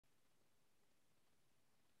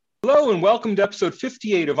Hello and welcome to episode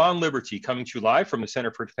 58 of On Liberty, coming to you live from the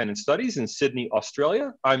Center for Independent Studies in Sydney,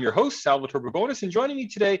 Australia. I'm your host, Salvatore Babonis, and joining me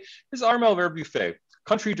today is Armelle Rebuffet,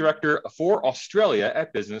 Country Director for Australia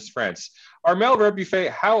at BusinessFrance. Armelle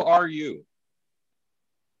Rebuffet, how are you?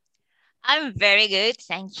 I'm very good,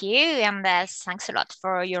 thank you, and thanks a lot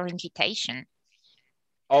for your invitation.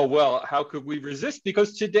 Oh, well, how could we resist?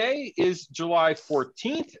 Because today is July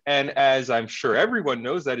 14th, and as I'm sure everyone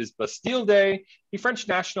knows, that is Bastille Day, the French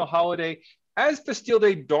national holiday. As Bastille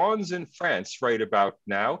Day dawns in France right about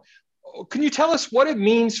now, can you tell us what it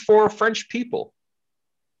means for French people?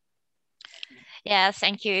 Yeah,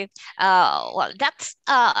 thank you. That's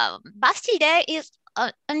Bastille Day is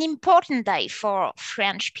an important day for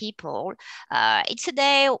French people. It's a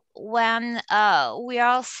day when we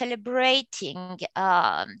are celebrating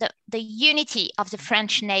the unity of the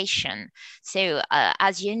French nation. So,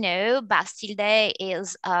 as you know, Bastille Day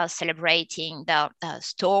is celebrating the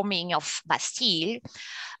storming of Bastille.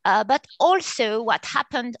 But also what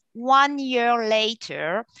happened 1 year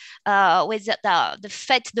later with the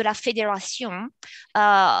Fête de la Fédération.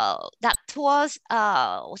 That was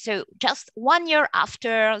so just 1 year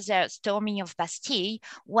after the storming of Bastille,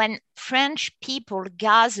 when French people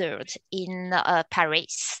gathered in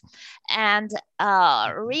Paris and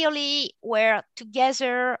really were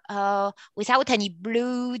together without any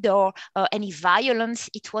blood or any violence.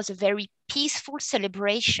 It was a very peaceful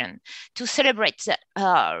celebration to celebrate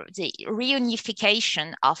the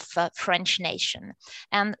reunification of French nation.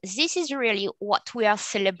 And this is really what we are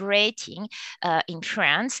celebrating in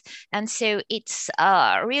France. And so it's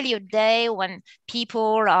really a day when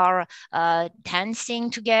people are dancing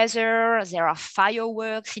together. There are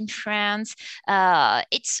fireworks in France.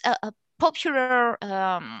 It's a popular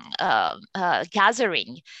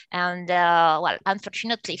gathering, and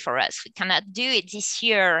unfortunately for us, we cannot do it this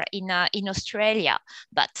year in Australia.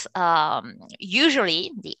 But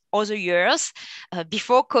usually, the other years,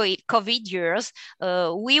 before COVID years,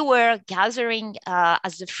 we were gathering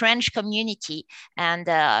as the French community and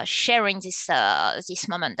sharing this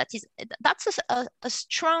moment. That's a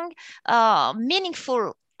strong,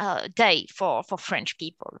 meaningful day for French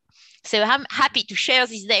people. So I'm happy to share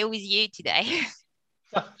this day with you today.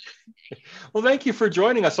 Well, thank you for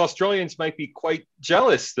joining us. Australians might be quite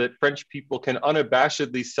jealous that French people can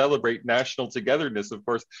unabashedly celebrate national togetherness. Of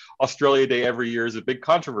course, Australia Day every year is a big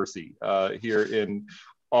controversy here in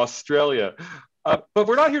Australia. But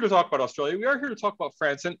we're not here to talk about Australia. We are here to talk about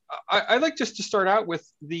France. And I'd like just to start out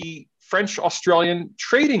with the French-Australian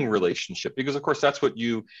trading relationship, because, of course, that's what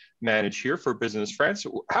you manage here for BusinessFrance.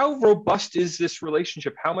 How robust is this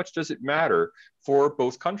relationship? How much does it matter for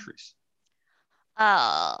both countries?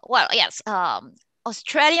 Yes.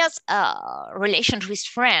 Australia's relations with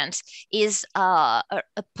France is a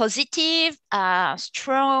positive,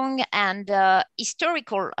 strong, and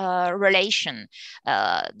historical relation.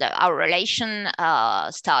 Our relation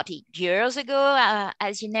started years ago,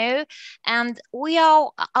 as you know, and we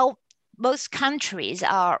are our both countries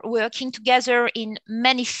are working together in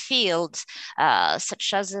many fields,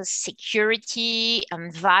 such as security,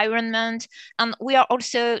 environment, and we are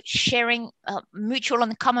also sharing mutual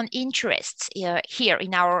and common interests here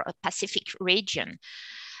in our Pacific region.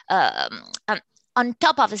 And on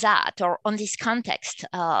top of that, or on this context,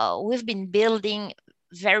 we've been building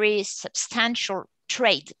very substantial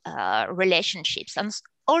trade relationships and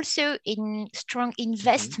also in strong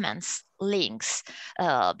investments links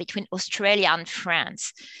between Australia and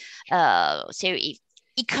France. So if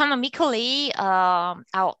economically,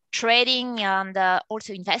 our trading and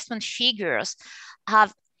also investment figures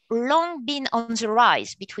have long been on the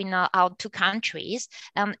rise between our two countries,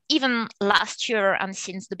 even last year and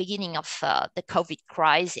since the beginning of the COVID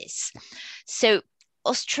crisis. So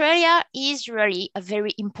Australia is really a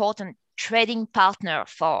very important trading partner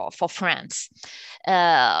for France.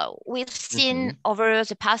 We've seen over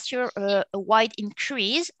the past year a wide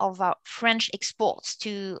increase of French exports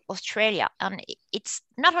to Australia. And it's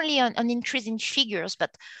not only an increase in figures,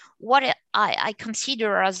 but what I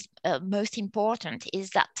consider as most important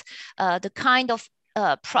is that the kind of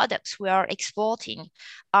products we are exporting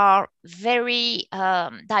are very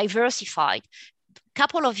diversified. A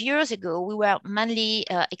couple of years ago, we were mainly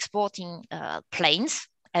exporting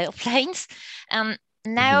airplanes, and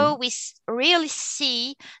now we really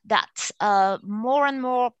see that more and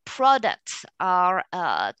more products are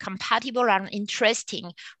compatible and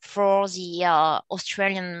interesting for the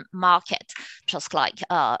Australian market, just like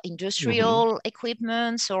industrial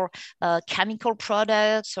equipments or chemical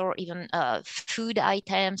products or even food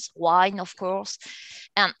items, wine, of course.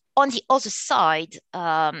 And on the other side,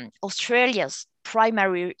 Australia's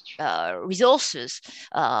primary resources,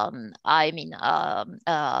 are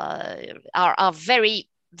very,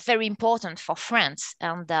 very important for France,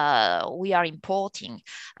 and we are importing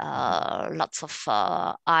lots of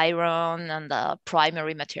iron and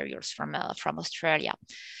primary materials from Australia.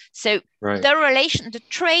 So the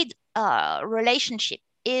trade relationship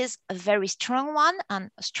is a very strong one,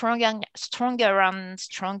 and stronger and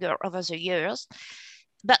stronger over the years.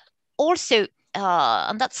 But also,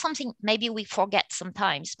 and that's something maybe we forget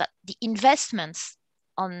sometimes, but the investments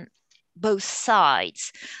on both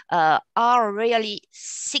sides are really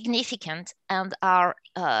significant and are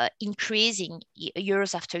increasing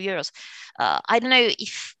years after years. I don't know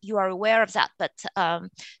if you are aware of that, but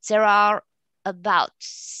there are about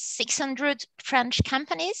 600 French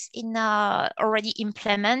companies already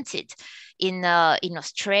implemented in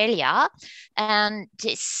Australia, and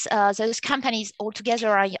those companies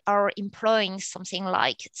altogether are employing something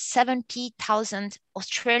like 70,000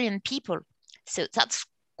 Australian people. So that's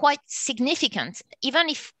quite significant, even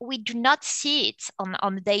if we do not see it on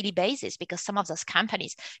a daily basis, because some of those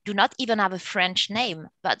companies do not even have a French name,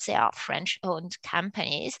 but they are French-owned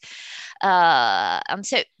companies. And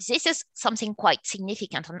so this is something quite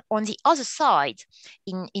significant. On the other side,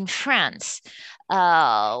 in France,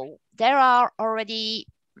 there are already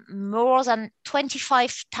more than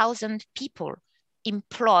 25,000 people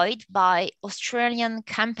employed by Australian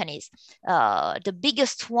companies, the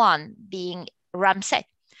biggest one being Ramsay.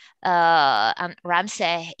 And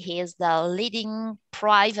Ramsay is the leading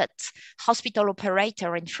private hospital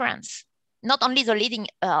operator in France. Not only the leading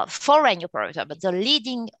foreign operator, but the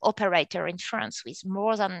leading operator in France with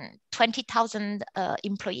more than 20,000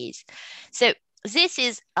 employees. So this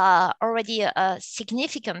is already a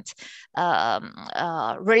significant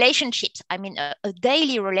relationship. I mean, a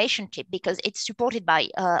daily relationship, because it's supported by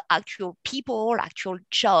actual people, actual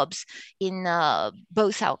jobs in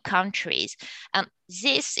both our countries. And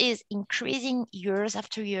this is increasing years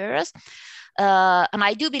after years. And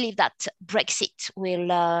I do believe that Brexit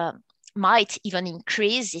will might even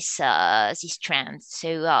increase this trend.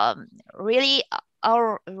 So really,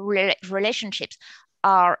 our relationships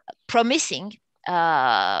are promising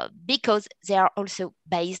because they are also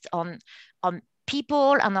based on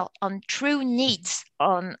people and on true needs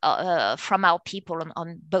from our people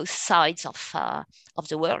on both sides of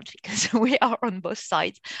the world, because we are on both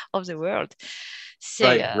sides of the world. So,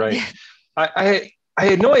 right. I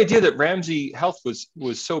had no idea that Ramsay Health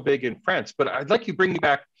was so big in France, but I'd like you to bring me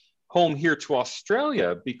back home here to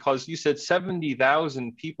Australia, because you said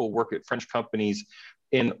 70,000 people work at French companies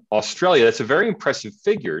in Australia. That's a very impressive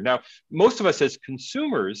figure. Now, most of us as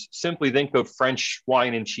consumers simply think of French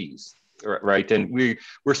wine and cheese, right? And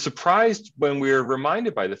we're surprised when we're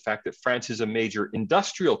reminded by the fact that France is a major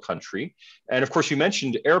industrial country. And of course, you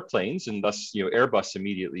mentioned airplanes, and thus, Airbus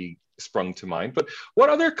immediately sprung to mind. But what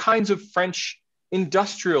other kinds of French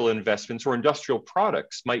industrial investments or industrial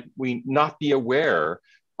products might we not be aware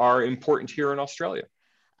are important here in Australia?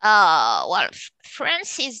 Well,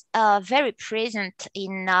 France is very present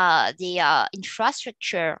in the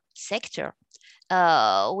infrastructure sector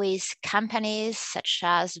with companies such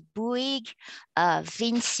as Bouygues,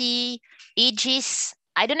 Vinci, Aegis.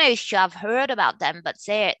 I don't know if you have heard about them, but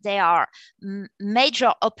they are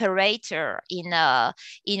major operator in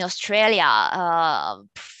Australia.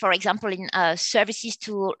 For example, in services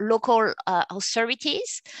to local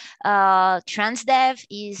authorities, Transdev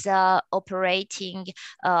is operating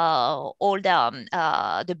all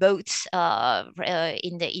the boats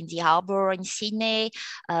in the harbour in Sydney.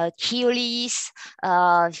 Keolis,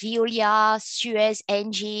 Veolia, Suez,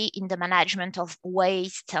 Engie in the management of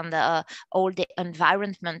waste and all the environment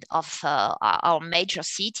of our major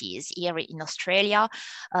cities here in Australia.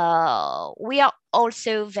 We are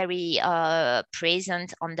also very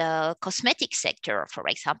present on the cosmetic sector, for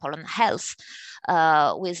example, on health,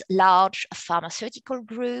 with large pharmaceutical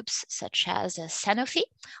groups such as Sanofi.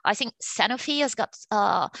 I think Sanofi has got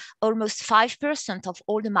almost 5% of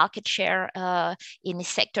all the market share in the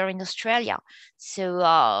sector in Australia. So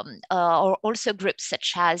also groups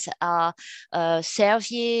such as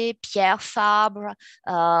Servier, Pierre Fabre,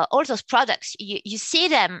 all those products, you see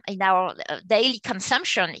them in our daily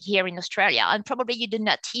consumption here in Australia, and probably you do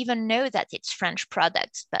not even know that it's French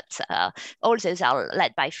products, but all those are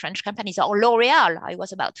led by French companies. Or L'Oreal, I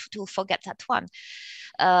was about to forget that one.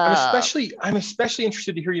 I'm especially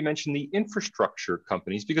interested to hear you mention the infrastructure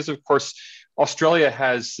companies, because of course Australia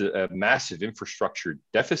has a massive infrastructure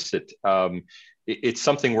deficit. It's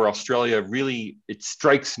something where Australia really, it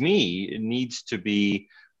strikes me, it needs to be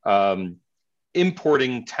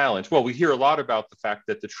importing talent? Well, we hear a lot about the fact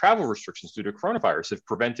that the travel restrictions due to coronavirus have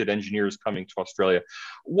prevented engineers coming to Australia.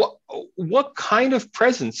 What kind of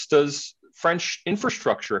presence does French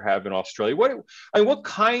infrastructure have in Australia? What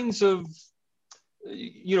kinds of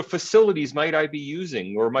facilities might I be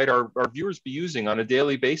using, or might our viewers be using on a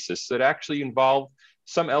daily basis that actually involve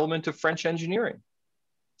some element of French engineering?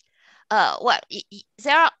 Well,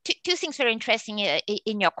 there are two things very interesting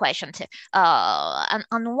in your question.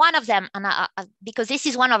 And one of them, because this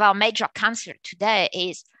is one of our major concerns today,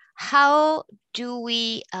 is how do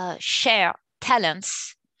we share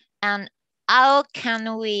talents, and how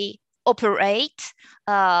can we operate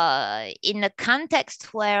in a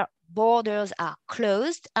context where borders are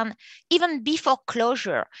closed, and even before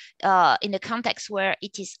closure, in a context where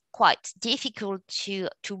it is quite difficult to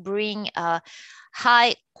bring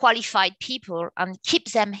high qualified people and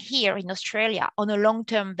keep them here in Australia on a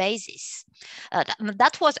long-term basis.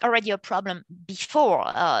 That was already a problem before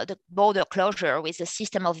the border closure with the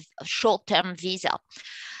system of short-term visa.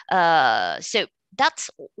 So that's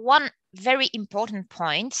one very important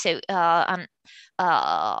point. So on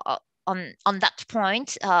that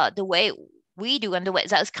point, the way we do and the way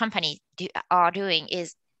those companies are doing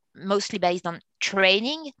is mostly based on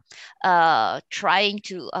training, trying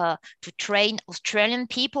to train Australian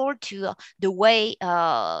people to the way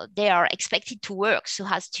they are expected to work, so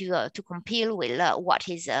as to comply with what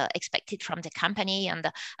is expected from the company,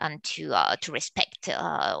 and to respect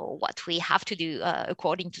what we have to do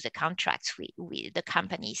according to the contracts the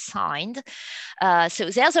company signed. So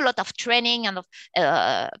there's a lot of training and of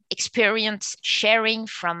experience sharing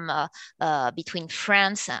from between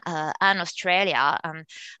France and Australia, and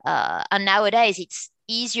nowadays it's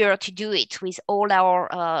easier to do it with all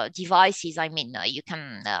our devices. I mean, you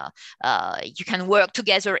can work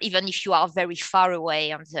together even if you are very far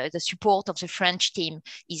away, and the support of the French team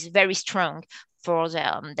is very strong for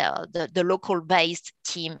the local-based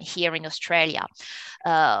team here in Australia.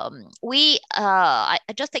 I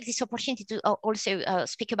just take this opportunity to also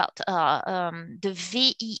speak about the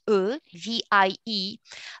VIE.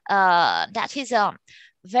 That is a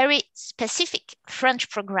very specific French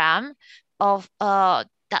program of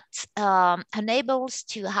that enables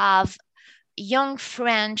to have young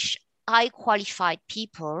French high qualified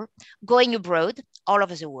people going abroad all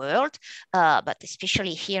over the world, but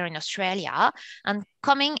especially here in Australia, and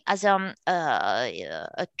coming as a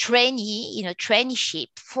trainee in a traineeship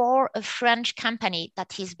for a French company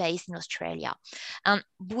that is based in Australia. And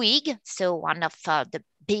Bouygues, so one of the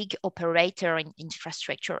big operator in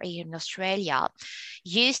infrastructure in Australia,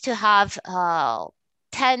 used to have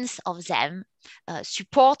tens of them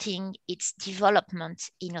supporting its development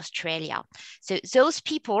in Australia. So those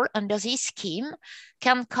people under this scheme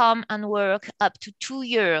can come and work up to 2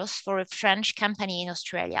 years for a French company in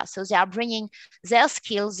Australia. So they are bringing their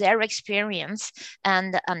skills, their experience,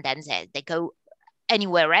 and then they go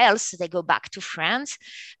anywhere else, they go back to France.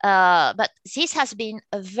 But this has been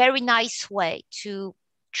a very nice way to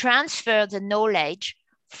transfer the knowledge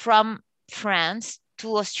from France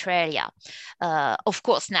to Australia. Of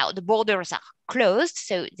course, now the borders are closed,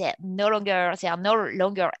 so they are no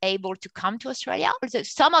longer able to come to Australia. Although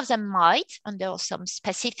some of them might under some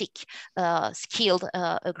specific skilled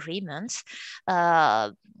agreements.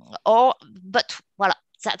 But voilà,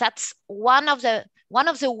 that's one of the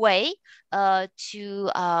way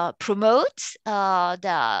to promote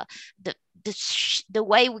the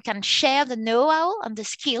way we can share the know-how and the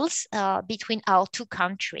skills between our two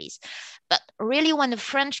countries. But really, when a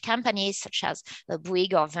French company such as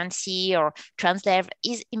Bouygues or Vinci or Transdev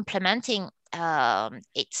is implementing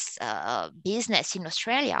its business in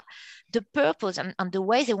Australia, the purpose and the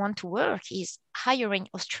way they want to work is hiring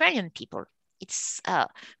Australian people. It's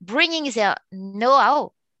bringing their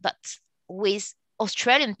know-how, but with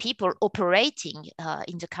Australian people operating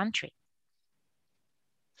in the country.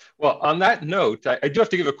 Well, on that note, I do have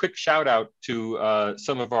to give a quick shout out to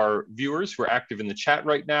some of our viewers who are active in the chat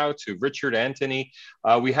right now, to Richard, Anthony.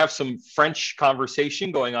 We have some French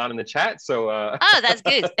conversation going on in the chat. So that's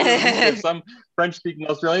good. We have some French-speaking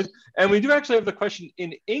Australians. And we do actually have the question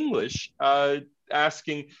in English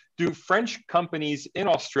asking, do French companies in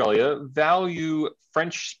Australia value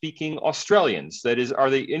French-speaking Australians? That is, are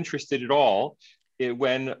they interested at all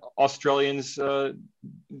when Australians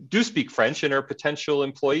do speak French and are potential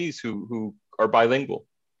employees who are bilingual?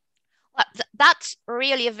 Well, that's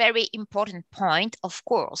really a very important point, of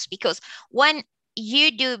course, because when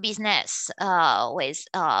you do business with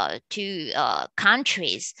two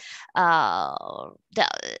countries, and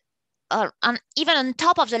even on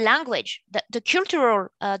top of the language,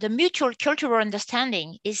 the mutual cultural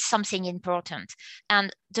understanding is something important.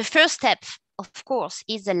 And the first step of course,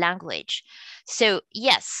 is the language. So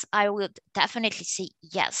yes, I would definitely say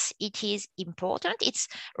yes, it is important. It's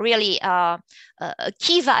really a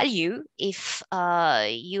key value if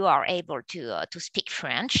you are able to speak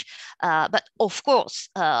French. But of course,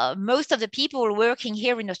 most of the people working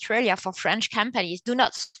here in Australia for French companies do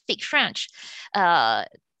not speak French.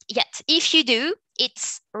 Yet, if you do,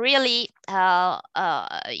 it's really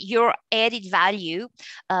your added value,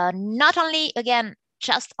 not only, again,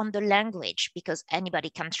 just on the language, because anybody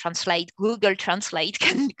can translate, Google Translate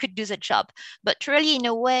could do the job, but really in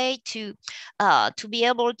a way to be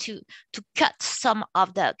able to cut some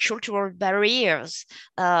of the cultural barriers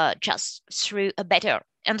just through a better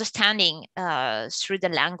understanding through the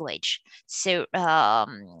language. So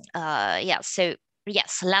so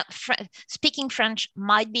yes, speaking French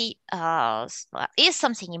might be is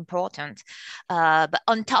something important, but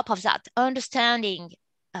on top of that, understanding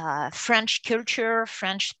French culture,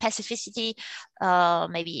 French specificity,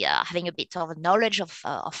 maybe having a bit of a knowledge of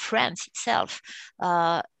France itself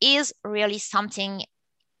is really something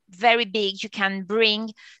very big you can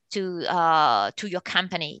bring to your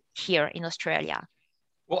company here in Australia.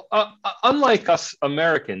 Well, unlike us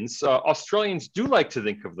Americans, Australians do like to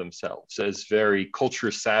think of themselves as very culture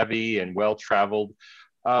savvy and well-traveled.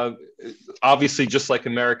 Obviously, just like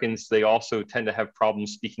Americans, they also tend to have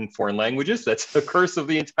problems speaking foreign languages. That's the curse of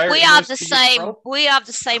the entire We have the same. world. We have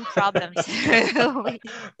the same problems.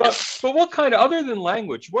 but what kind of, other than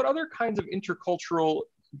language, what other kinds of intercultural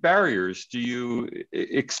barriers do you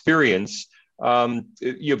experience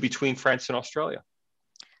between France and Australia?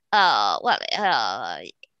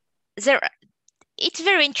 It's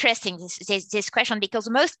very interesting, this question, because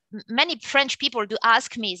many French people do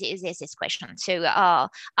ask me this question. So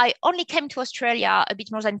I only came to Australia a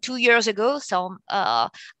bit more than 2 years ago, so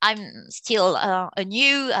I'm still a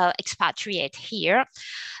new expatriate here.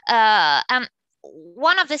 And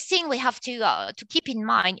one of the things we have to keep in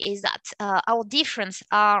mind is that our differences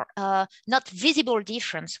are not visible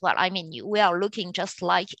difference. Well, I mean, we are looking just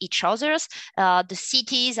like each other's. The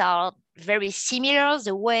cities are very similar.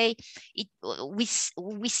 The way we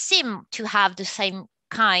seem to have the same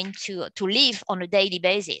kind to live on a daily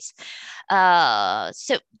basis.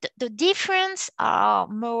 So the difference are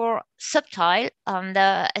more subtle, and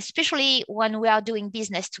especially when we are doing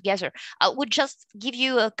business together. I would just give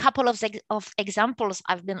you a couple of examples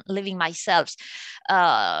I've been living myself.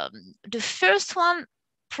 The first one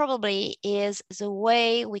probably is the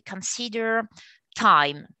way we consider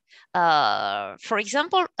time. For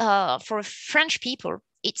example, for French people,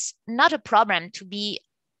 it's not a problem to be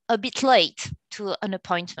a bit late to an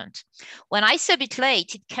appointment. When I say a bit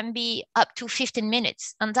late, it can be up to 15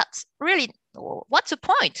 minutes. And that's really, what's the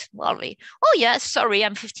point? Well, oh yeah, sorry,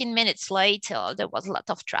 I'm 15 minutes late. There was a lot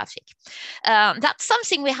of traffic. That's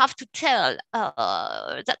something we have to tell.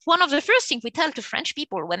 That's one of the first things we tell to French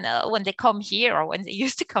people when they come here, or when they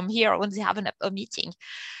used to come here, or when they have a meeting.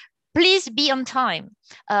 Please be on time.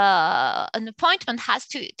 An appointment has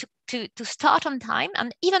to start on time,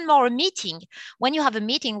 and even more a meeting. When you have a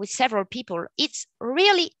meeting with several people, it's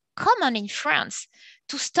really common in France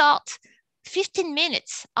to start 15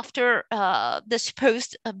 minutes after the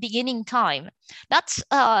supposed beginning time. That's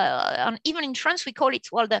and even in France we call it,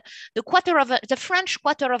 well, the French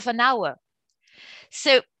quarter of an hour.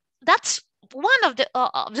 So that's one of the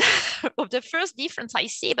of the first difference I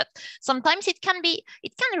see. But sometimes it can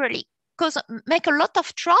really make a lot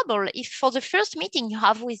of trouble if for the first meeting you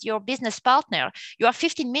have with your business partner, you are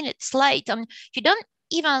 15 minutes late and you don't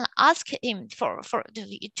even ask him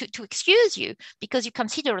to excuse you, because you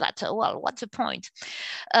consider that, well, what's the point?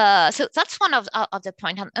 So that's one of the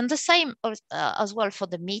point. And the same as well for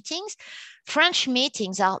the meetings. French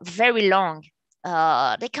meetings are very long.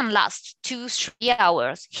 They can last 2-3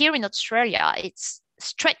 hours. Here in Australia, it's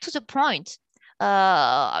straight to the point.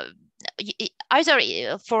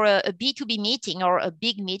 Either for a B2B meeting or a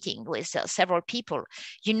big meeting with several people,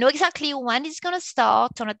 you know exactly when it's going to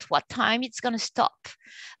start and at what time it's going to stop.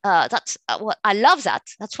 That's what I love.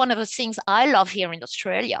 That's one of the things I love here in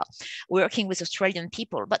Australia, working with Australian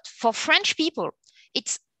people. But for French people,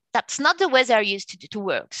 that's not the way they're used to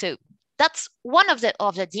work. So that's one of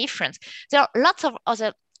the difference. There are lots of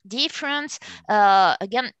other difference.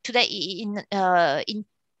 Again, today in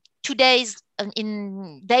today's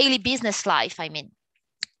in daily business life, I mean,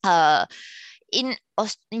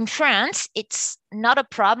 in France, it's not a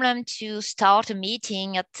problem to start a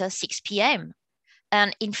meeting at 6 p.m.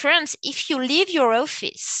 And in France, if you leave your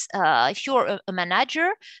office, if you're a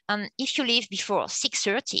manager, and if you leave before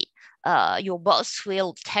 6:30, your boss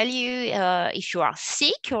will tell you if you are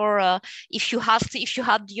sick, or if you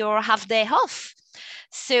had your half day off.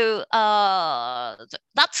 So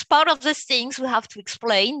that's part of the things we have to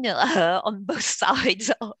explain on both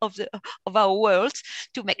sides of our world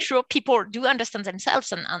to make sure people do understand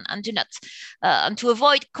themselves and do not and to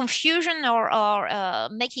avoid confusion or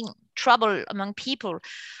making trouble among people.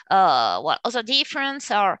 Well, other difference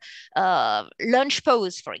are lunch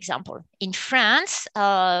pause, for example. In France,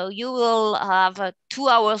 you will have a 2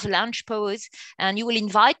 hours lunch pause, and you will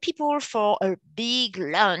invite people for a big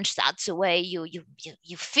lunch. That's the way you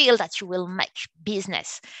feel that you will make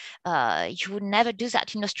business. You would never do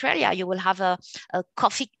that in Australia. You will have a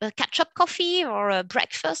coffee, a catch-up coffee, or a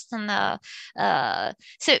breakfast, and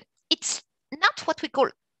so it's not what we call.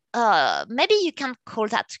 Maybe you can call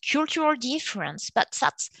that cultural difference, but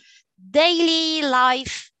that's daily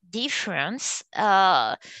life difference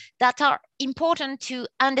that are important to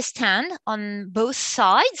understand on both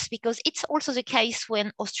sides, because it's also the case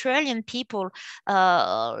when Australian people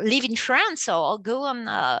live in France or go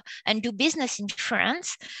on and do business in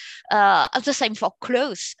France. The same for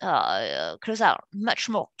clothes. Clothes are much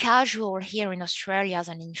more casual here in Australia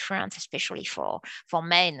than in France, especially for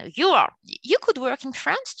men. You could work in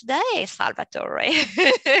France today, Salvatore.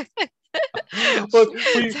 Well,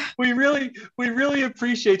 we really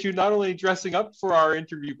appreciate you not only dressing up for our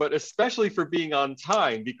interview, but especially for being on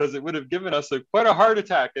time, because it would have given us quite a heart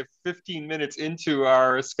attack if 15 minutes into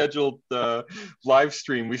our scheduled live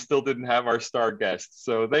stream we still didn't have our star guest.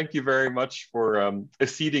 So thank you very much for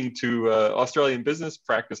acceding to Australian business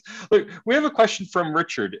practice. Look, we have a question from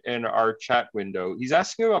Richard in our chat window. He's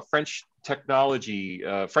asking about French technology,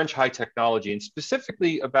 French high technology, and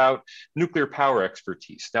specifically about nuclear power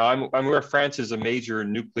expertise. Now, I'm aware France is a major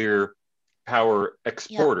nuclear power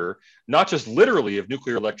exporter, not just literally of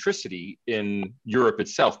nuclear electricity in Europe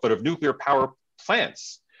itself, but of nuclear power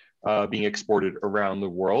plants being exported around the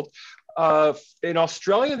world. In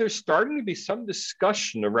Australia, there's starting to be some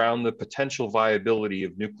discussion around the potential viability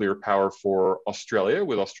of nuclear power for Australia,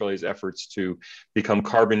 with Australia's efforts to become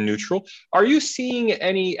carbon neutral. Are you seeing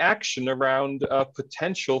any action around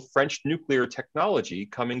potential French nuclear technology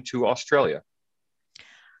coming to Australia?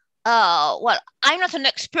 Well, I'm not an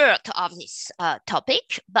expert of this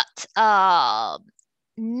topic, but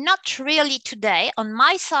not really today. On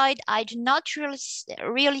my side, I do not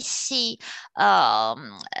really see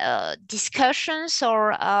discussions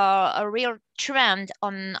or a real trend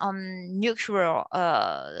on nuclear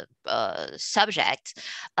subjects.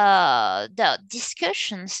 The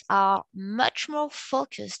discussions are much more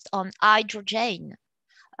focused on hydrogen.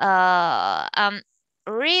 And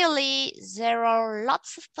really, there are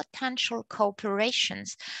lots of potential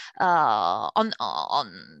cooperations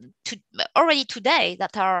already today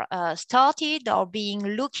that are started or being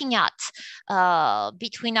looking at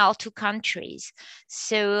between our two countries.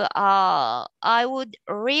 So I would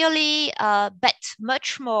really bet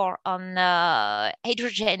much more on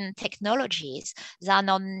hydrogen technologies than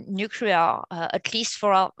on nuclear, at least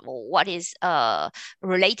for what is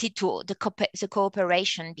related to the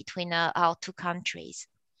cooperation between our two countries.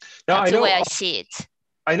 Now, that's the way I see it.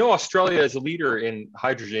 I know Australia is a leader in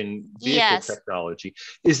hydrogen vehicle technology.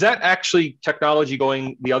 Is that actually technology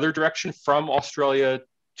going the other direction from Australia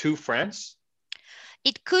to France?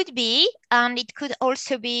 It could be, and it could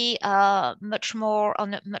also be much more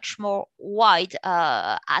on a much more wide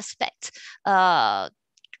aspect.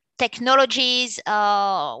 Technologies,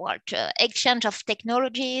 exchange of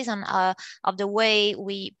technologies and of the way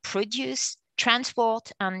we produce,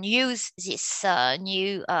 transport, and use this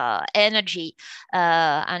new energy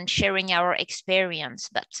and sharing our experience.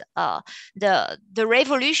 But the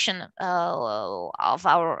revolution of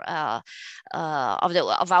our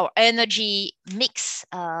energy mix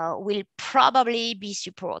will probably be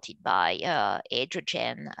supported by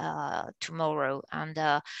hydrogen tomorrow,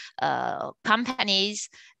 and companies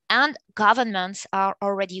and governments are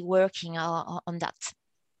already working on that.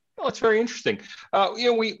 Well, it's very interesting.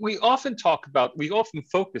 We often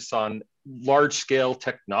focus on large scale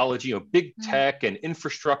technology, big tech and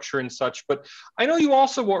infrastructure and such, but I know you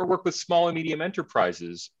also work with small and medium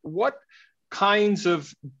enterprises. What kinds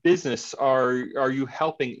of business are you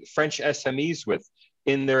helping French SMEs with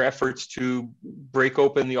in their efforts to break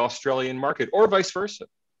open the Australian market, or vice versa?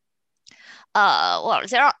 Well,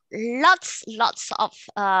 there are lots of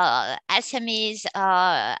SMEs,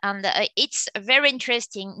 and it's very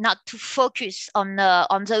interesting not to focus on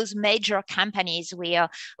those major companies we are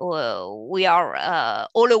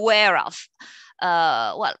all aware of.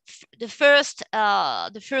 the first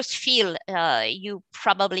field you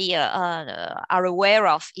probably are aware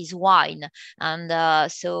of is wine,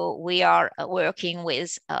 and so we are working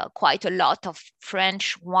with quite a lot of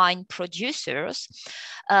French wine producers,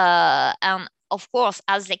 and of course,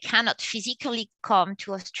 as they cannot physically come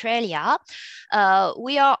to Australia,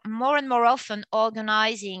 we are more and more often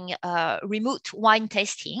organizing remote wine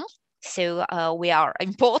tasting. So we are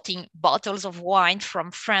importing bottles of wine from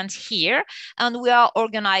France here, and we are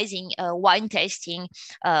organizing wine tasting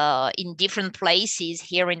in different places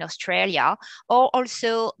here in Australia, or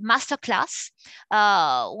also masterclass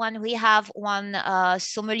when we have one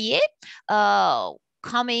sommelier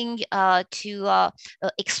coming to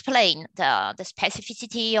explain the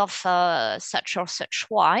specificity of such or such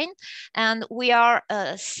wine. And we are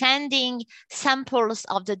sending samples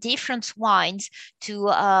of the different wines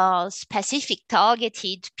to specific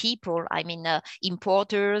targeted people, I mean,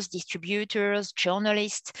 importers, distributors,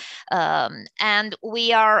 journalists. And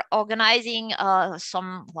we are organizing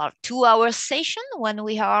some 2-hour session when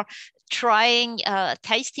we are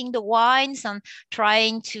tasting the wines and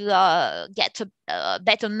trying to get a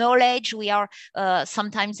better knowledge. We are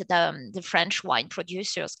sometimes the French wine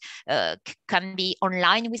producers can be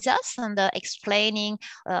online with us and explaining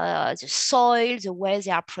the soil, the way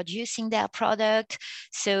they are producing their product.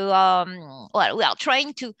 So we are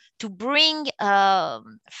trying to bring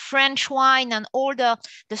French wine and all the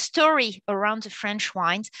story around the French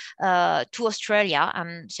wines to Australia.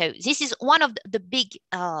 And so this is one of the big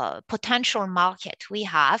potential market we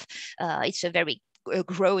have. It's a very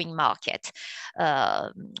growing market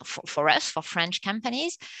for us, for French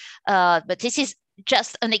companies. But this is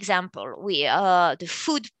just an example. The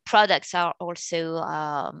food products are also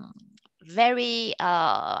are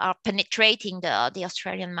penetrating the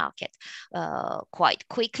Australian market quite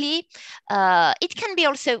quickly. It can be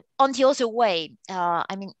also on the other way.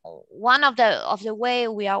 I mean, one of the way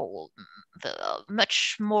we are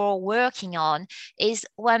much more working on is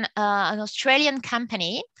when an Australian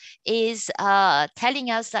company is telling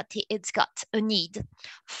us that it's got a need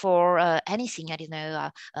for anything. I don't know,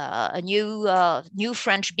 a new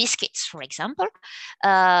French biscuits, for example.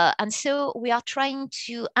 And so we are trying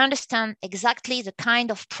to understand exactly the kind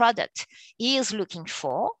of product he is looking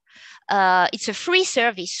for. It's a free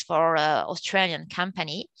service for Australian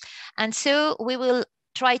company. And so we will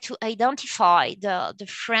try to identify the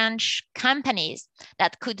French companies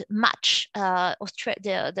that could match the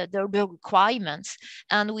requirements,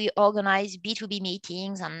 and we organize B2B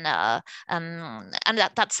meetings, and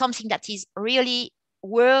that's something that is really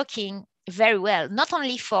working very well, not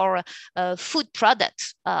only for food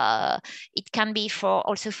products, it can be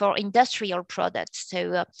also for industrial products.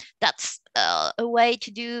 So that's a way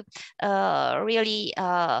to do really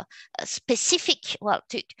specific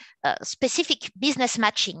business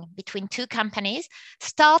matching between two companies,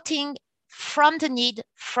 starting from the need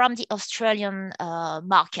from the Australian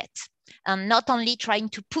market, and not only trying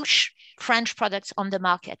to push French products on the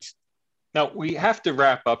market. Now, we have to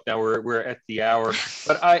wrap up now. We're at the hour.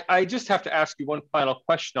 But I just have to ask you one final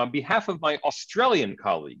question on behalf of my Australian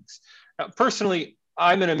colleagues. Personally,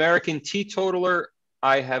 I'm an American teetotaler.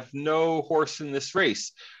 I have no horse in this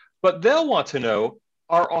race. But they'll want to know,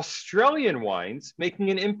 are Australian wines making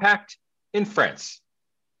an impact in France?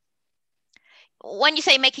 When you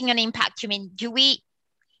say making an impact, you mean, do we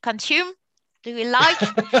consume? Do we like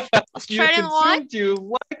Australian wine? Do you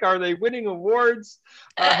like? Are they winning awards?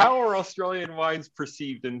 How are Australian wines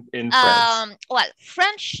perceived in France? Well,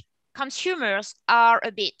 French consumers are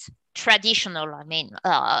a bit traditional. I mean,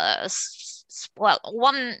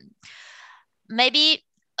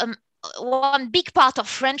 one big part of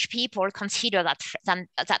French people consider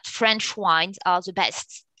that French wines are the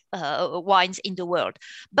best wines in the world.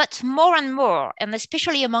 But more and more, and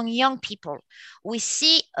especially among young people, we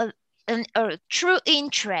see a true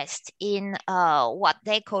interest in what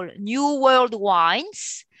they call New World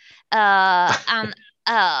wines, and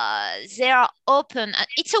they are open.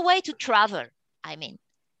 It's a way to travel. I mean,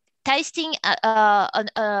 tasting a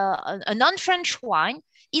non-French wine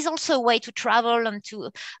is also a way to travel and to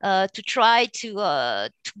try to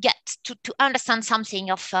get to understand something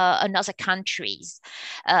of another country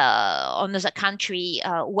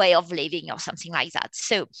way of living or something like that.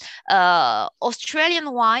 So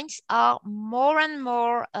Australian wines are more and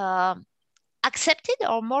more accepted,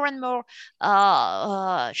 or more and more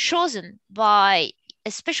chosen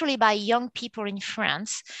especially by young people in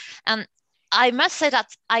France. And I must say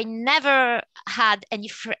that I never had any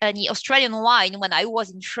Australian wine when I was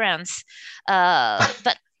in France,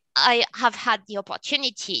 but I have had the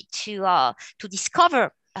opportunity to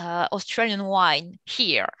discover Australian wine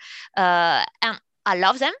here. And I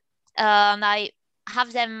love them. And I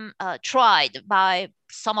have them tried by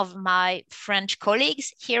some of my French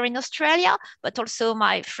colleagues here in Australia, but also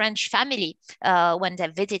my French family when they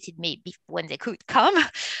visited me, when they could come,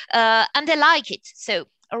 and they like it. So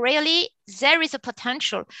really, there is a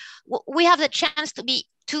potential. We have the chance to be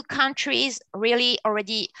two countries really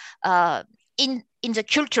already in the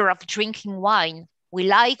culture of drinking wine. We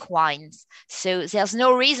like wines. So there's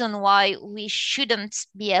no reason why we shouldn't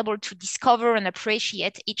be able to discover and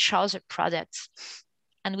appreciate each other's products.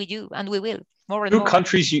 And we do, and we will more and more.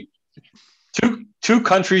 Two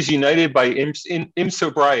countries united by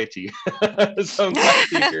imsobriety. So I'm glad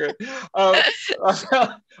to hear it.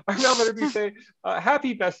 Armelle Rebuffet,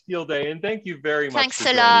 happy Bastille Day, and thank you very much. Thanks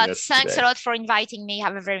a lot. Thanks a lot for inviting me.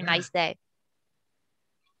 Have a very nice day.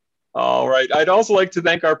 All right. I'd also like to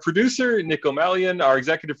thank our producer, Nick O'Malley. Our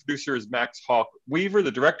executive producer is Max Hawk Weaver.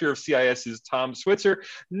 The director of CIS is Tom Switzer.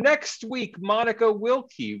 Next week, Monica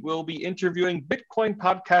Wilkie will be interviewing Bitcoin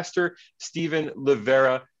podcaster Stephen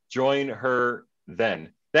Livera. Join her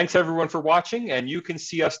then. Thanks, everyone, for watching, and you can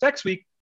see us next week